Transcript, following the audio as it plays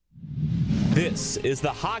This is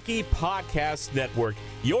the Hockey Podcast Network,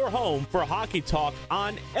 your home for hockey talk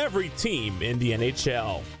on every team in the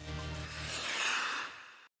NHL.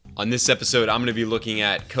 On this episode, I'm going to be looking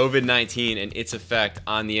at COVID-19 and its effect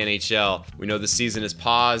on the NHL. We know the season is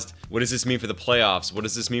paused. What does this mean for the playoffs? What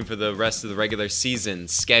does this mean for the rest of the regular season?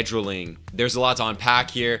 Scheduling. There's a lot to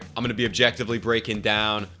unpack here. I'm going to be objectively breaking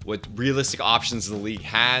down what realistic options the league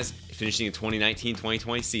has finishing the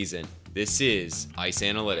 2019-2020 season. This is Ice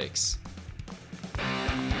Analytics.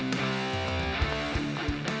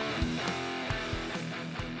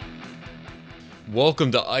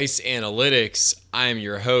 Welcome to Ice Analytics. I am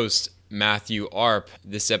your host, Matthew Arp.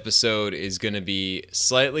 This episode is going to be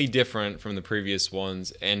slightly different from the previous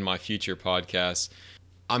ones and my future podcasts.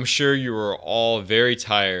 I'm sure you are all very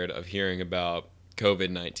tired of hearing about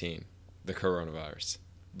COVID-19, the coronavirus.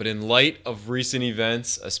 But in light of recent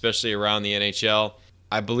events, especially around the NHL,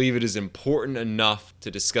 I believe it is important enough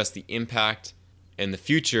to discuss the impact and the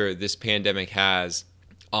future this pandemic has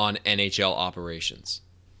on NHL operations.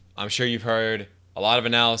 I'm sure you've heard a lot of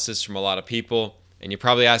analysis from a lot of people, and you're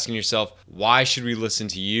probably asking yourself, why should we listen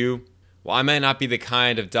to you? Well, I might not be the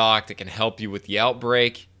kind of doc that can help you with the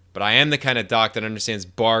outbreak, but I am the kind of doc that understands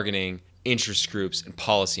bargaining, interest groups, and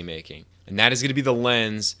policy making. And that is going to be the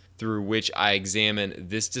lens through which I examine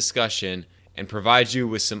this discussion and provide you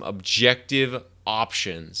with some objective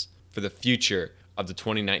options for the future of the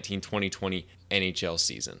 2019-2020 NHL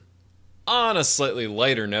season. On a slightly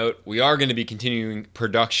lighter note, we are going to be continuing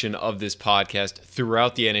production of this podcast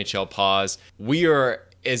throughout the NHL pause. We are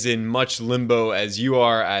as in much limbo as you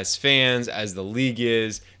are as fans, as the league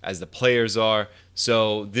is, as the players are.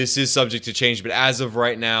 So this is subject to change, but as of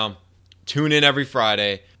right now, tune in every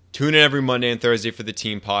Friday, tune in every Monday and Thursday for the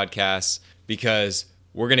team podcasts, because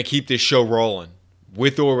we're going to keep this show rolling,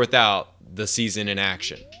 with or without the season in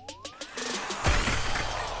action.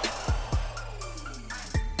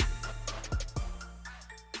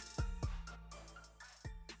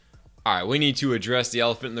 All right, we need to address the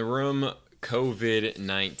elephant in the room,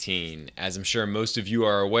 COVID-19. As I'm sure most of you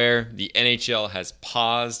are aware, the NHL has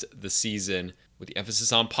paused the season, with the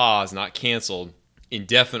emphasis on pause, not canceled,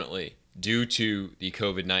 indefinitely due to the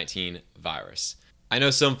COVID-19 virus. I know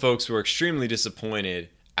some folks were extremely disappointed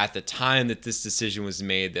at the time that this decision was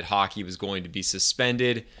made that hockey was going to be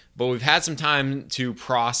suspended, but we've had some time to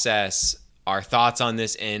process our thoughts on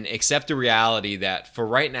this and accept the reality that for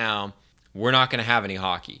right now, we're not going to have any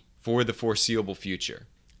hockey for the foreseeable future.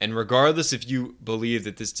 And regardless if you believe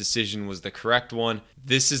that this decision was the correct one,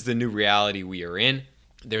 this is the new reality we are in.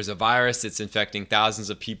 There's a virus that's infecting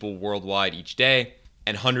thousands of people worldwide each day,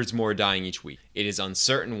 and hundreds more dying each week. It is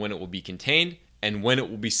uncertain when it will be contained and when it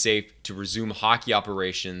will be safe to resume hockey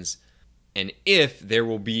operations, and if there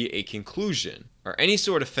will be a conclusion or any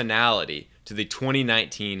sort of finality to the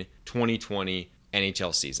 2019-2020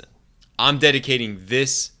 NHL season. I'm dedicating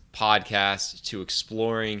this podcast to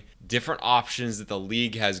exploring different options that the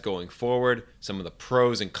league has going forward, some of the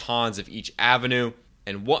pros and cons of each avenue,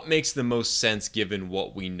 and what makes the most sense given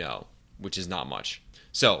what we know, which is not much.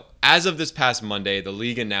 So, as of this past Monday, the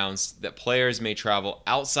league announced that players may travel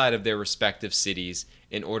outside of their respective cities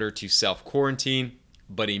in order to self-quarantine,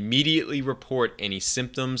 but immediately report any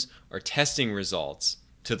symptoms or testing results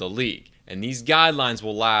to the league. And these guidelines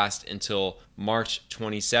will last until March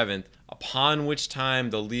 27th, upon which time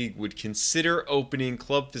the league would consider opening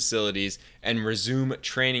club facilities and resume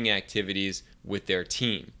training activities with their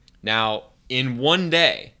team. Now, in one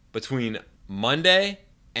day, between Monday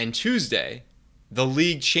and Tuesday, the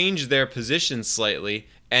league changed their position slightly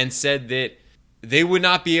and said that they would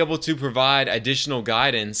not be able to provide additional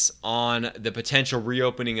guidance on the potential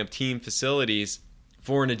reopening of team facilities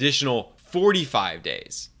for an additional 45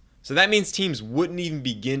 days. So that means teams wouldn't even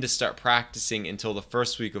begin to start practicing until the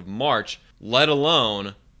first week of March, let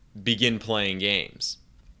alone begin playing games.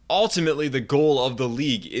 Ultimately, the goal of the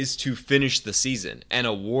league is to finish the season and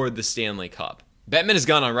award the Stanley Cup. Bettman has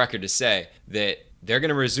gone on record to say that they're going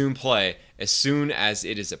to resume play as soon as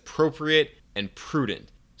it is appropriate and prudent,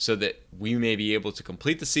 so that we may be able to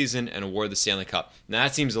complete the season and award the Stanley Cup. Now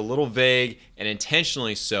that seems a little vague, and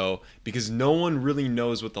intentionally so, because no one really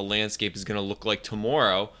knows what the landscape is going to look like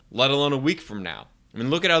tomorrow, let alone a week from now. I mean,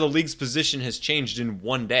 look at how the league's position has changed in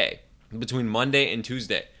one day, between Monday and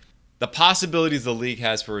Tuesday. The possibilities the league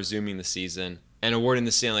has for resuming the season and awarding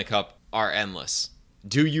the Stanley Cup are endless.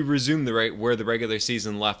 Do you resume where the regular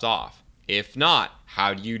season left off? If not,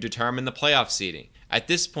 how do you determine the playoff seeding? At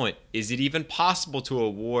this point, is it even possible to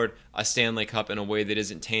award a Stanley Cup in a way that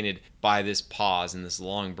isn't tainted by this pause and this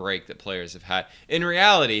long break that players have had? In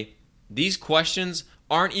reality, these questions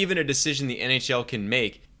aren't even a decision the NHL can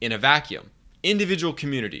make in a vacuum. individual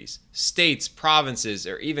communities, states, provinces,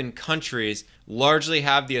 or even countries largely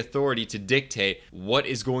have the authority to dictate what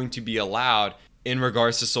is going to be allowed in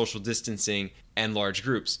regards to social distancing and large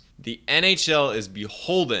groups. The NHL is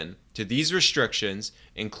beholden to these restrictions,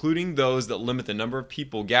 including those that limit the number of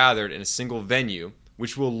people gathered in a single venue,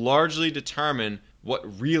 which will largely determine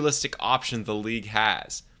what realistic options the league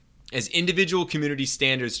has. As individual community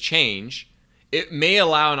standards change, it may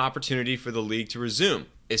allow an opportunity for the league to resume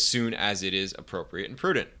as soon as it is appropriate and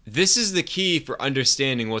prudent. This is the key for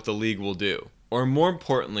understanding what the league will do, or more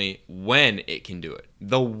importantly, when it can do it.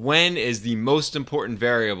 The when is the most important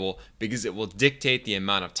variable because it will dictate the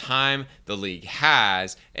amount of time the league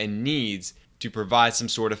has and needs to provide some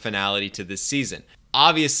sort of finality to this season.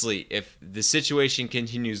 Obviously, if the situation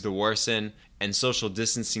continues to worsen and social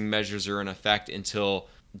distancing measures are in effect until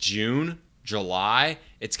June, July,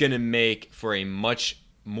 it's going to make for a much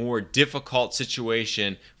more difficult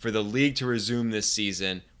situation for the league to resume this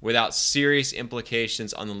season without serious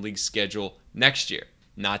implications on the league's schedule next year.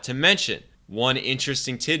 Not to mention, one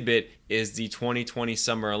interesting tidbit is the 2020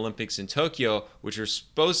 Summer Olympics in Tokyo, which are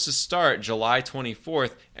supposed to start July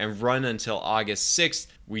 24th and run until August 6th.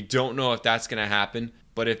 We don't know if that's going to happen,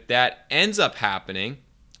 but if that ends up happening,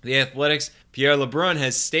 the Athletic's Pierre LeBrun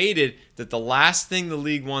has stated that the last thing the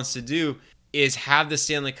league wants to do is have the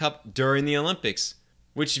Stanley Cup during the Olympics,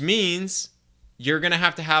 which means you're going to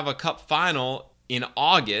have a cup final in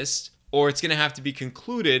August, or it's going to have to be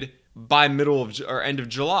concluded by middle of or end of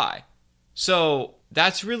July. So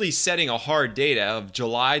that's really setting a hard date of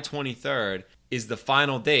July 23rd is the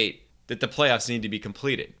final date that the playoffs need to be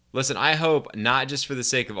completed. Listen, I hope not just for the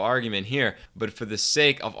sake of argument here, but for the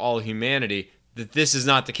sake of all humanity, that this is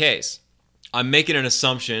not the case. I'm making an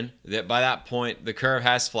assumption that by that point, the curve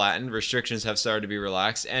has flattened, restrictions have started to be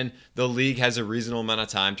relaxed, and the league has a reasonable amount of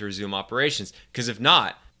time to resume operations. Because if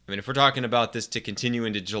not, if we're talking about this to continue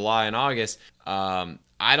into July and August,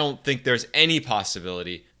 I don't think there's any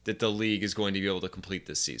possibility that the league is going to be able to complete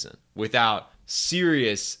this season without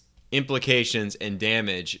serious implications and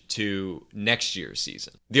damage to next year's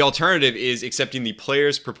season. The alternative is accepting the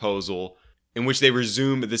players' proposal in which they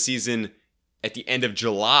resume the season at the end of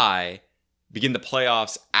July, begin the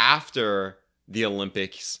playoffs after the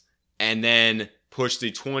Olympics, and then push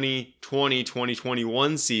the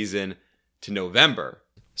 2020-2021 season to November.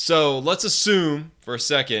 So let's assume for a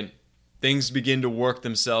second things begin to work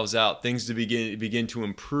themselves out, things to begin to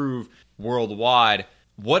improve worldwide.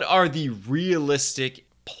 What are the realistic,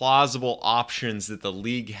 plausible options that the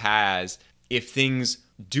league has if things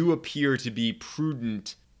do appear to be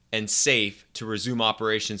prudent and safe to resume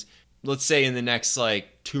operations, let's say in the next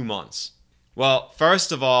 2 months? Well,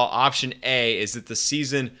 first of all, option A is that the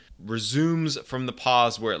season resumes from the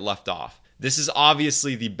pause where it left off. This is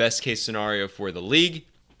obviously the best case scenario for the league.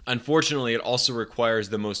 Unfortunately, it also requires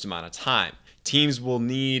the most amount of time. Teams will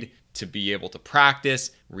need to be able to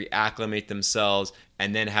practice, reacclimate themselves,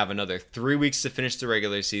 and then have another 3 weeks to finish the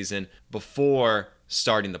regular season before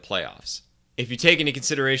starting the playoffs. If you take into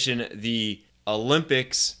consideration the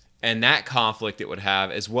Olympics and that conflict it would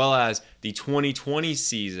have, as well as the 2020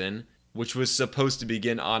 season, which was supposed to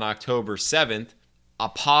begin on October 7th, a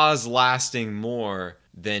pause lasting more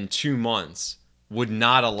than 2 months would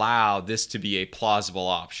not allow this to be a plausible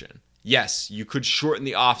option. Yes, you could shorten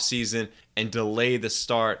the offseason and delay the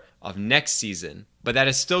start of next season, but that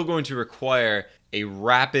is still going to require a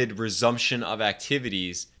rapid resumption of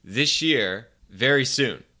activities this year very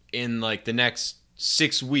soon, in the next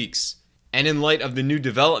 6 weeks. And in light of the new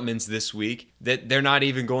developments this week, that they're not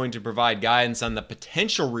even going to provide guidance on the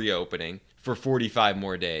potential reopening for 45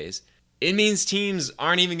 more days, it means teams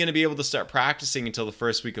aren't even going to be able to start practicing until the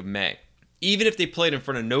first week of May. Even if they played in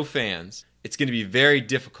front of no fans, it's going to be very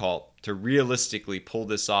difficult to realistically pull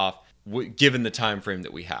this off given the time frame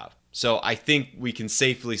that we have. So I think we can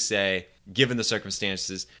safely say, given the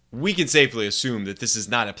circumstances, we can safely assume that this is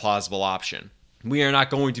not a plausible option. We are not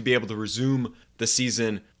going to be able to resume the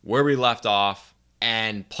season where we left off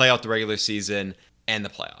and play out the regular season and the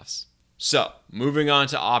playoffs. So, moving on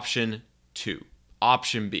to option 2.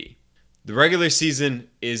 Option B. The regular season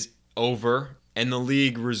is over and the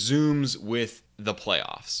league resumes with the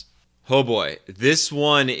playoffs. Oh boy, this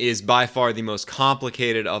one is by far the most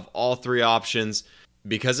complicated of all 3 options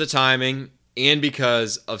because of timing and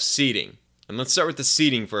because of seeding. And let's start with the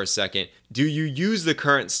seeding for a second. Do you use the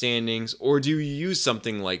current standings or do you use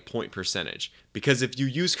something like point percentage? Because if you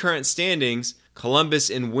use current standings, Columbus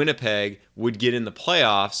and Winnipeg would get in the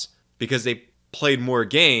playoffs because they played more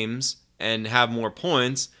games and have more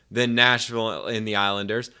points than Nashville and the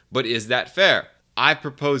Islanders. But is that fair? I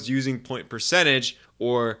propose using point percentage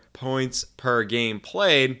or points per game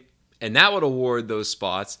played And that would award those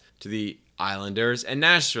spots to the Islanders and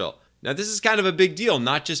Nashville. Now, this is kind of a big deal,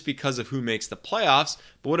 not just because of who makes the playoffs,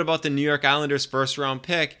 but what about the New York Islanders first round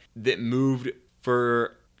pick that moved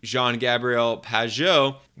for Jean-Gabriel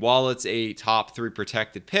Pageau while it's a top 3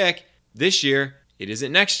 protected pick? This year, it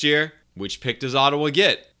isn't next year. Which pick does Ottawa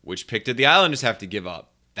get? Which pick did the Islanders have to give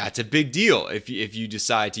up? That's a big deal if you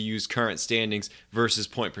decide to use current standings versus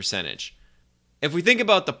point percentage. If we think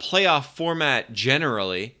about the playoff format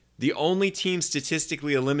generally, the only team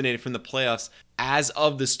statistically eliminated from the playoffs as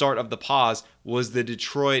of the start of the pause was the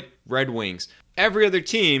Detroit Red Wings. Every other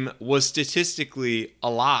team was statistically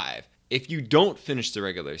alive if you don't finish the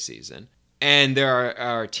regular season. And there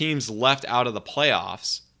are teams left out of the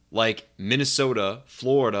playoffs, like Minnesota,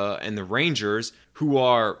 Florida, and the Rangers, who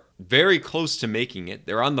are very close to making it.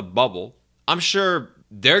 They're on the bubble. I'm sure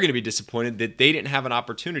they're going to be disappointed that they didn't have an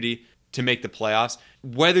opportunity to make the playoffs,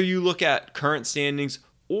 whether you look at current standings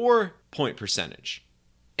or point percentage.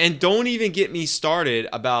 And don't even get me started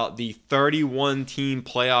about the 31-team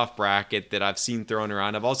playoff bracket that I've seen thrown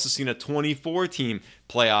around. I've also seen a 24-team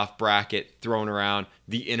playoff bracket thrown around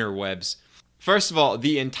the interwebs. First of all,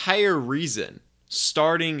 the entire reason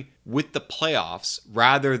starting with the playoffs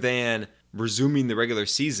rather than resuming the regular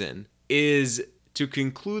season is to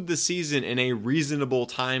conclude the season in a reasonable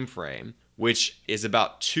time frame, which is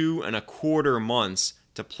about 2.25 months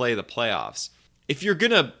to play the playoffs. If you're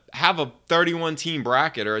going to have a 31-team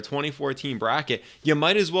bracket or a 24-team bracket, you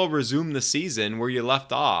might as well resume the season where you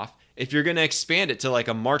left off if you're going to expand it to like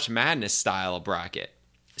a March Madness style of bracket.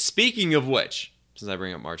 Speaking of which, since I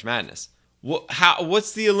bring up March Madness,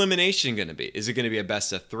 what's the elimination going to be? Is it going to be a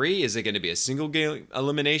best of 3? Is it going to be a single game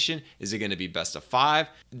elimination? Is it going to be best of 5?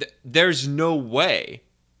 There's no way,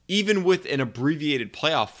 even with an abbreviated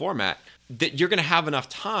playoff format, that you're going to have enough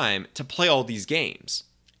time to play all these games.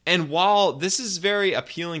 And while this is very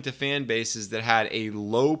appealing to fan bases that had a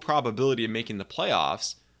low probability of making the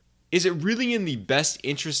playoffs, is it really in the best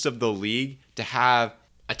interest of the league to have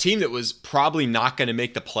a team that was probably not going to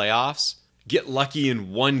make the playoffs get lucky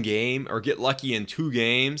in 1 game or get lucky in 2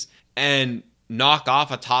 games and knock off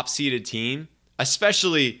a top-seeded team,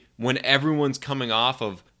 especially when everyone's coming off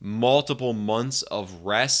of multiple months of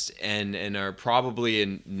rest and are probably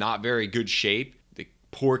in not very good shape, the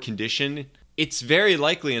poor condition? It's very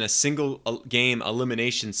likely in a single game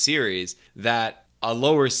elimination series that a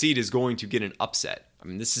lower seed is going to get an upset. I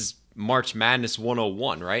mean, this is March Madness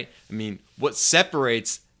 101, right? I mean, what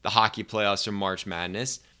separates the hockey playoffs from March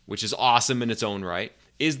Madness, which is awesome in its own right,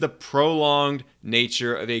 is the prolonged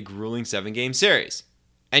nature of a grueling 7-game series.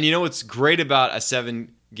 And you know what's great about a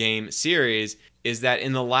 7-game series is that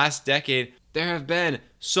in the last decade, there have been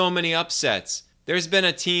so many upsets. There's been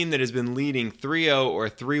a team that has been leading 3-0 or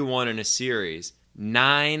 3-1 in a series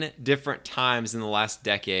 9 different times in the last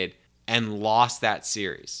decade and lost that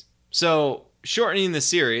series. So shortening the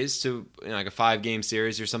series to like a 5-game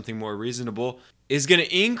series or something more reasonable is going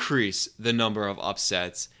to increase the number of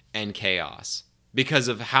upsets and chaos because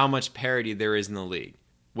of how much parity there is in the league,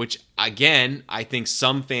 which again, I think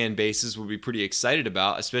some fan bases would be pretty excited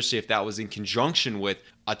about, especially if that was in conjunction with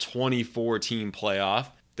a 24-team playoff.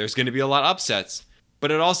 There's going to be a lot of upsets, but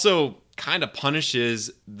it also kind of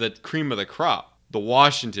punishes the cream of the crop, the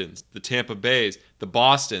Washingtons, the Tampa Bays, the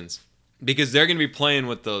Bostons, because they're going to be playing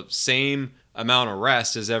with the same amount of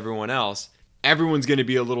rest as everyone else. Everyone's going to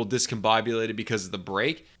be a little discombobulated because of the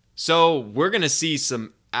break. So we're going to see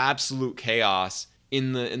some absolute chaos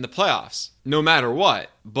in the playoffs, no matter what,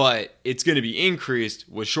 but it's going to be increased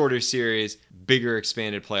with shorter series, bigger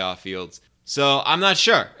expanded playoff fields. So I'm not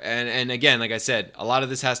sure. And again, like I said, a lot of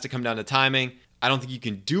this has to come down to timing. I don't think you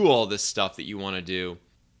can do all this stuff that you want to do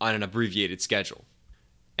on an abbreviated schedule.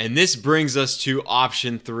 And this brings us to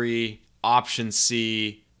option 3, option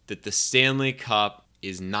C, that the Stanley Cup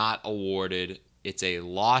is not awarded. It's a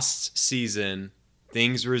lost season.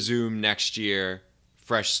 Things resume next year.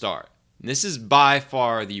 Fresh start. And this is by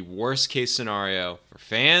far the worst case scenario for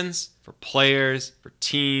fans, for players, for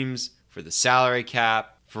teams, for the salary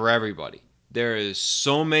cap, for everybody. There is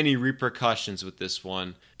so many repercussions with this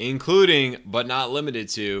one, including, but not limited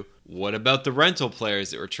to, what about the rental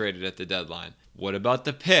players that were traded at the deadline? What about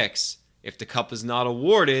the picks? If the cup is not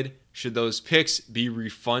awarded, should those picks be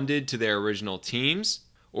refunded to their original teams?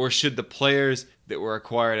 Or should the players that were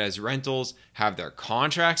acquired as rentals have their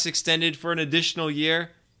contracts extended for an additional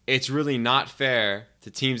year? It's really not fair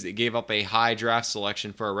to teams that gave up a high draft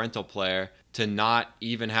selection for a rental player to not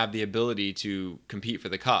even have the ability to compete for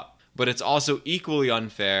the cup. But it's also equally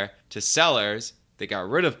unfair to sellers that got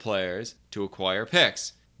rid of players to acquire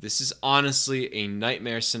picks. This is honestly a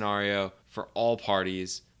nightmare scenario for all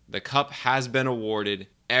parties. The cup has been awarded.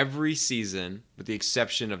 every season with the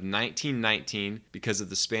exception of 1919 because of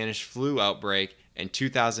the Spanish flu outbreak and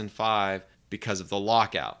 2005 because of the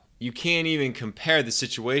lockout. You can't even compare the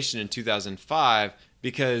situation in 2005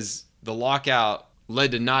 because the lockout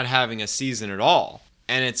led to not having a season at all.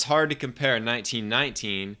 And it's hard to compare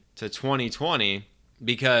 1919 to 2020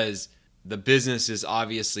 because the business is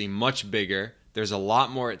obviously much bigger. There's a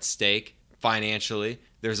lot more at stake financially.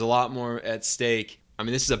 There's a lot more at stake. I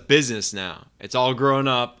mean, this is a business now. It's all grown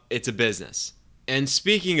up. It's a business. And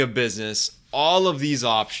speaking of business, all of these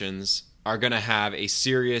options are going to have a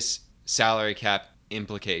serious salary cap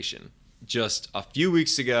implication. Just a few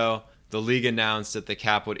weeks ago, the league announced that the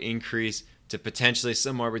cap would increase to potentially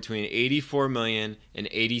somewhere between 84 million and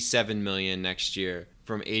 87 million next year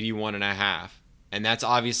from 81.5. And that's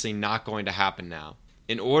obviously not going to happen now.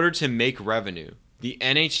 In order to make revenue, the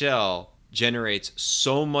NHL generates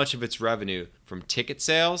so much of its revenue from ticket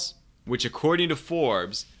sales, which according to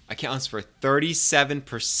Forbes accounts for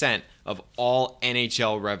 37% of all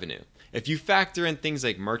NHL revenue. If you factor in things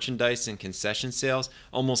like merchandise and concession sales,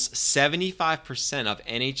 almost 75% of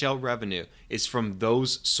NHL revenue is from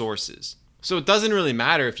those sources. So it doesn't really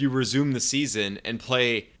matter if you resume the season and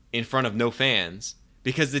play in front of no fans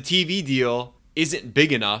because the TV deal isn't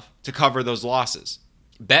big enough to cover those losses.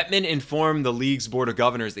 Bettman informed the league's board of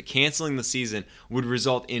governors that canceling the season would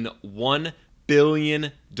result in $1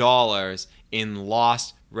 billion in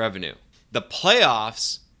lost revenue. The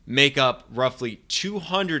playoffs make up roughly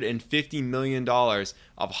 $250 million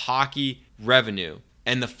of hockey revenue,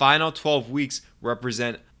 and the final 12 weeks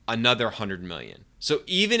represent another $100 million. So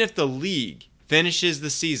even if the league finishes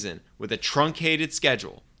the season with a truncated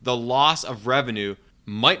schedule, the loss of revenue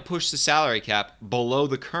might push the salary cap below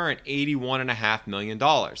the current $81.5 million.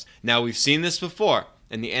 Now, we've seen this before,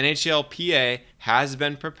 and the NHLPA has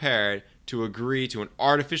been prepared to agree to an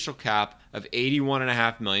artificial cap of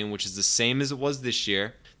 $81.5 million, which is the same as it was this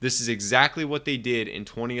year. This is exactly what they did in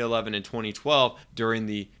 2011 and 2012 during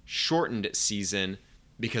the shortened season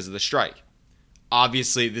because of the strike.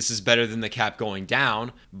 Obviously, this is better than the cap going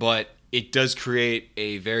down, but it does create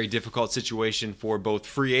a very difficult situation for both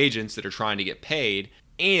free agents that are trying to get paid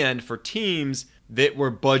and for teams that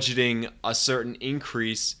were budgeting a certain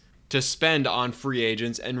increase to spend on free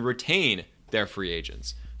agents and retain their free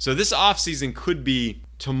agents. So this offseason could be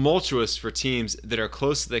tumultuous for teams that are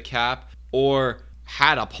close to the cap or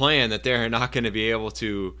had a plan that they're not going to be able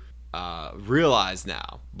to realize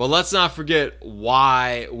now. But let's not forget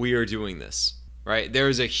why we are doing this, right? There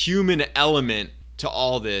is a human element to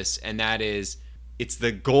all this, and that is it's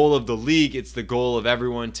the goal of the league, it's the goal of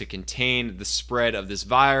everyone to contain the spread of this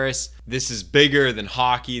virus. This is bigger than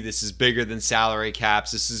hockey, this is bigger than salary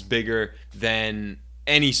caps, this is bigger than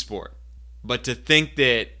any sport. But to think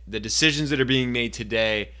that the decisions that are being made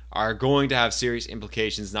today are going to have serious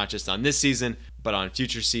implications not just on this season, but on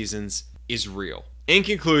future seasons is real. In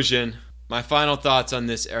conclusion, my final thoughts on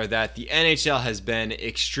this are that the NHL has been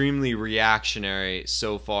extremely reactionary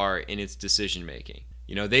so far in its decision making.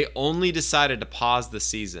 You know, they only decided to pause the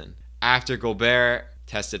season after Gobert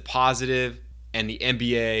tested positive and the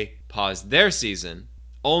NBA paused their season,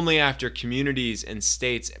 only after communities and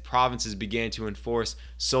states and provinces began to enforce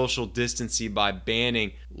social distancing by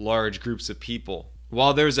banning large groups of people.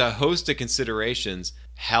 While there's a host of considerations,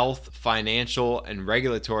 health, financial, and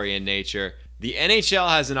regulatory in nature, the NHL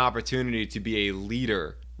has an opportunity to be a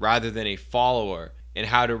leader rather than a follower in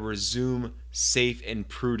how to resume safe and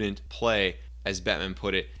prudent play, as Bettman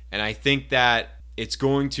put it. And I think that it's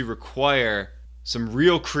going to require some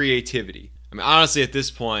real creativity. I mean, honestly, at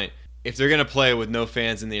this point, if they're going to play with no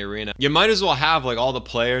fans in the arena, you might as well have like all the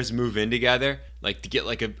players move in together, like to get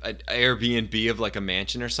like an Airbnb of like a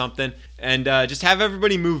mansion or something, and just have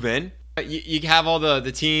everybody move in. You have all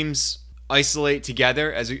the teams isolate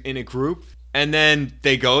together in a group, and then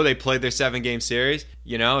they play their 7-game series.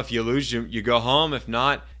 You know, if you lose, you go home. If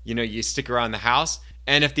not, you know, you stick around the house.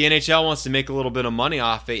 And if the NHL wants to make a little bit of money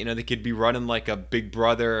off it, you know, they could be running like a Big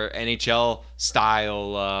Brother NHL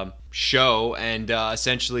style show and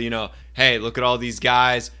essentially, you know, hey, look at all these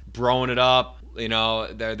guys broing it up. You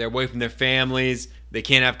know, they're away from their families. They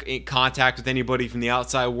can't have contact with anybody from the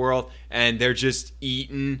outside world, and they're just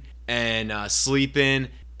eating and sleeping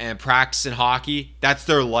and practicing hockey. That's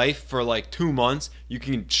their life for like 2 months. You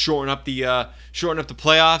can shorten up the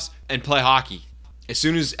playoffs and play hockey. As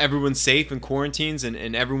soon as everyone's safe and quarantines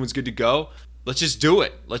and everyone's good to go, let's just do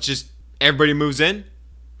it. Everybody moves in,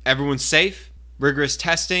 everyone's safe, rigorous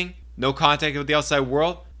testing, no contact with the outside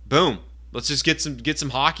world. Boom. Let's just get some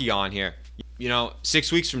hockey on here. You know,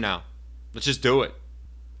 6 weeks from now, let's just do it.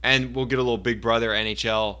 And we'll get a little Big Brother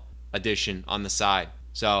NHL edition on the side.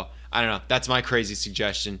 So I don't know. That's my crazy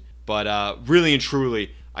suggestion. But really and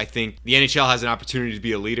truly, I think the NHL has an opportunity to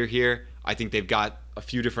be a leader here. I think they've got a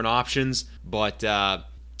few different options, but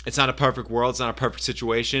it's not a perfect world. It's not a perfect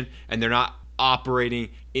situation, and they're not operating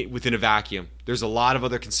it within a vacuum. There's a lot of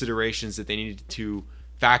other considerations that they need to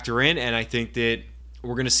factor in, and I think that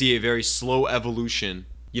we're going to see a very slow evolution.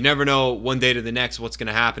 You never know one day to the next what's going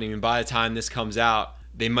to happen. I mean, by the time this comes out,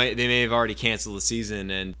 they may have already canceled the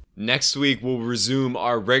season, and next week we'll resume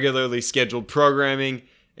our regularly scheduled programming,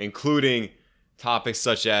 including topics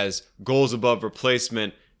such as goals above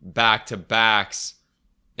replacement, back-to-backs,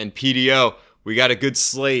 and PDO. We got a good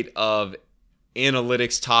slate of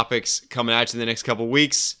analytics topics coming at you in the next couple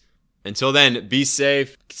weeks. Until then, be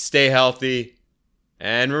safe, stay healthy,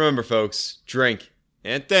 and remember, folks, drink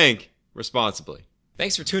and think responsibly.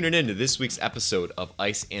 Thanks for tuning in to this week's episode of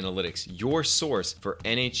Ice Analytics, your source for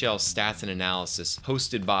NHL stats and analysis,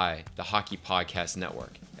 hosted by the Hockey Podcast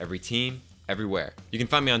Network. Every team, everywhere. You can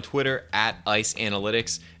find me on Twitter at Ice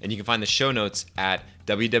Analytics, and you can find the show notes at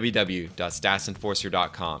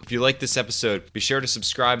www.statsenforcer.com. If you like this episode, be sure to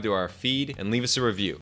subscribe to our feed and leave us a review.